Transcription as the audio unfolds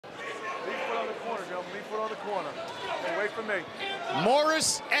leave foot on the corner. Hey, wait for me.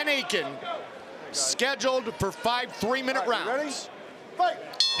 Morris and Aiken scheduled for 5 3-minute rounds. Ready? Fight!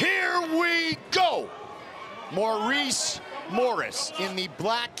 Here we go. Maurice Morris in the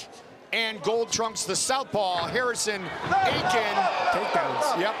black and gold trunks, the southpaw. Harrison Aiken.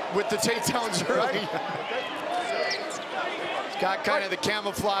 Takedowns. Yep, with the takedowns early. He's got kind of the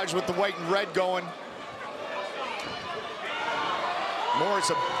camouflage with the white and red going. Morris,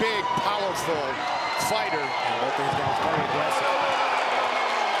 a big, powerful fighter. Both these guys very aggressive.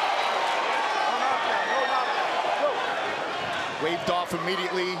 Waved off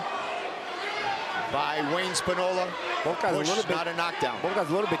immediately by Wayne Spinola. Both guys Push, a little bit, not a knockdown. Both guys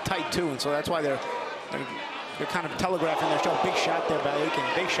a little bit tight too, and so that's why they're kind of telegraphing their shot. Big shot there by Aiken.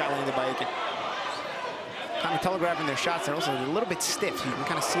 Big shot landed by Aiken. Kind of telegraphing their shots. They're also a little bit stiff. You can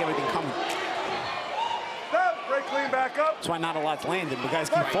kind of see everything coming. Break clean back up. That's why not a lot's landed. The guys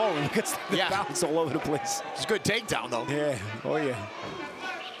keep falling because the bounce all over the place. It's a good takedown though. Yeah. Oh yeah.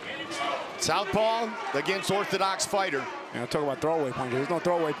 Southpaw against orthodox fighter. Yeah, talk about throwaway punches. There's no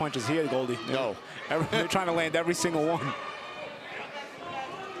throwaway punches here, Goldie. No. They're trying to land every single one.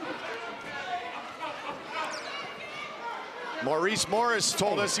 Maurice Morris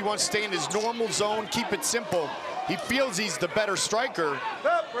told us he wants to stay in his normal zone, keep it simple. He feels he's the better striker,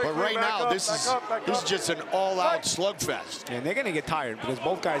 but right now this is just an all-out slugfest. And they're going to get tired because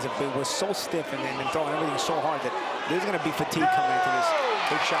both guys were so stiff and then throwing everything so hard that there's going to be fatigue coming into this.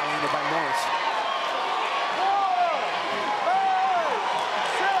 Big shot landed by Morris.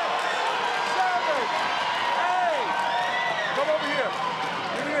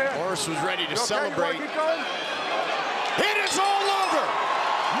 Morris was ready to celebrate. It is all over.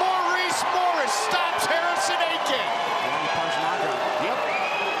 Maurice Morris stops Harrison Aiken. Punch knockout. Yep.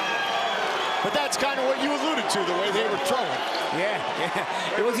 But that's kind of what you alluded to, the way they were throwing.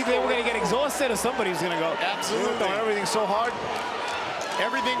 Yeah. It was either they were going to get exhausted or somebody was going to go. Absolutely. Throwing everything so hard.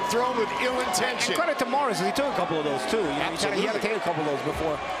 Everything thrown with ill intention. And credit to Morris, he took a couple of those too. You know, Absolutely. he had to take a couple of those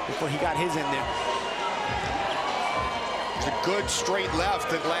before he got his in there. It's a good straight left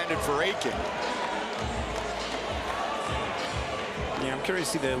that landed for Aiken. Yeah, I'm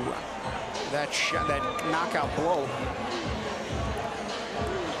curious to see that knockout blow.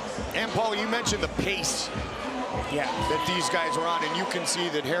 And Paul, you mentioned the pace that these guys are on, and you can see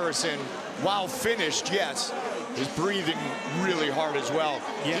that Harrison, while finished, yes, is breathing really hard as well.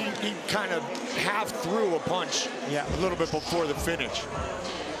 Yeah. He kind of half threw a punch a little bit before the finish.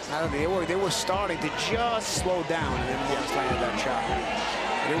 I don't know, they were starting to just slow down, and then Morris landed that shot.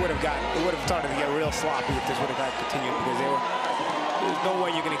 It would have started to get real sloppy if this would have continued, because there's no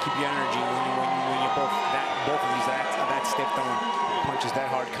way you're going to keep your energy when you're both of these that stiff, throwing punches that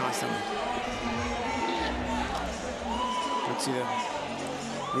hard constantly. Let's see the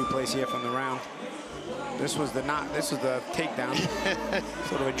replays here from the round. This was the takedown.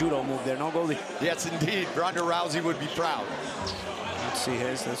 Sort of a judo move there, no, Goldie? Yes, indeed. Ronda Rousey would be proud. Let's see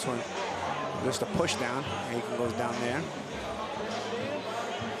his. This one, just a push down. Aiken goes down there.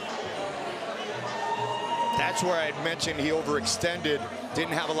 That's where I had mentioned he overextended,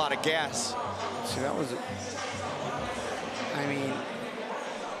 didn't have a lot of gas. See, that was, I mean,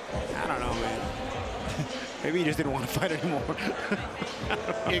 I don't know, man. Maybe he just didn't want to fight anymore.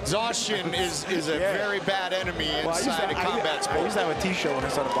 Exhaustion is a very bad enemy inside a combat sport. I used to have a T-shirt when I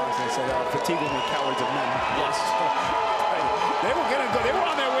started boxing that said, fatigue will make cowards of men. Yes. They were gonna go. They were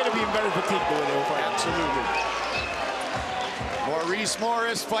on their way to being very fatigued the way they were fighting. Absolutely. Maurice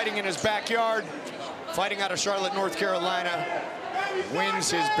Morris fighting in his backyard, fighting out of Charlotte, North Carolina, wins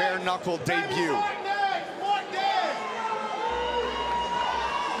his bare knuckle debut.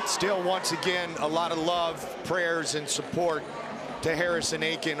 Still, once again, a lot of love, prayers, and support to Harrison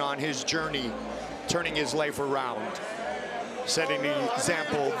Aiken on his journey, turning his life around, setting the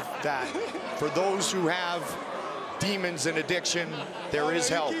example that for those who have demons and addiction, there is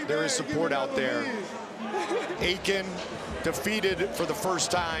help, there is support out there. Aiken defeated for the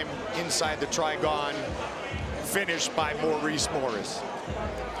first time inside the Trigon, finished by Maurice Morris.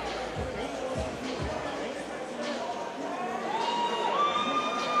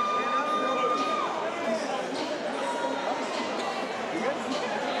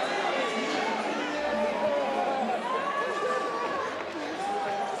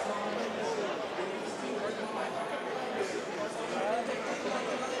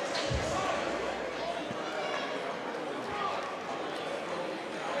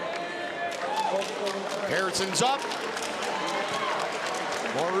 Harrison's up.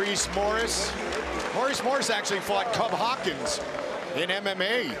 Maurice Morris. Maurice Morris actually fought Cub Hawkins in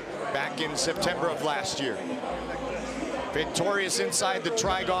MMA back in September of last year. Victorious inside the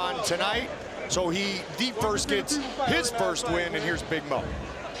Trigon tonight. So he first gets his first win, and here's Big Mo.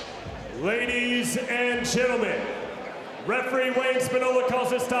 Ladies and gentlemen, referee Wayne Spinola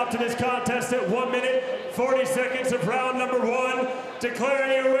calls a stop to this contest at 1 minute, 40 seconds of round number 1,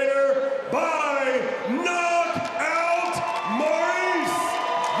 declaring your winner by knockout.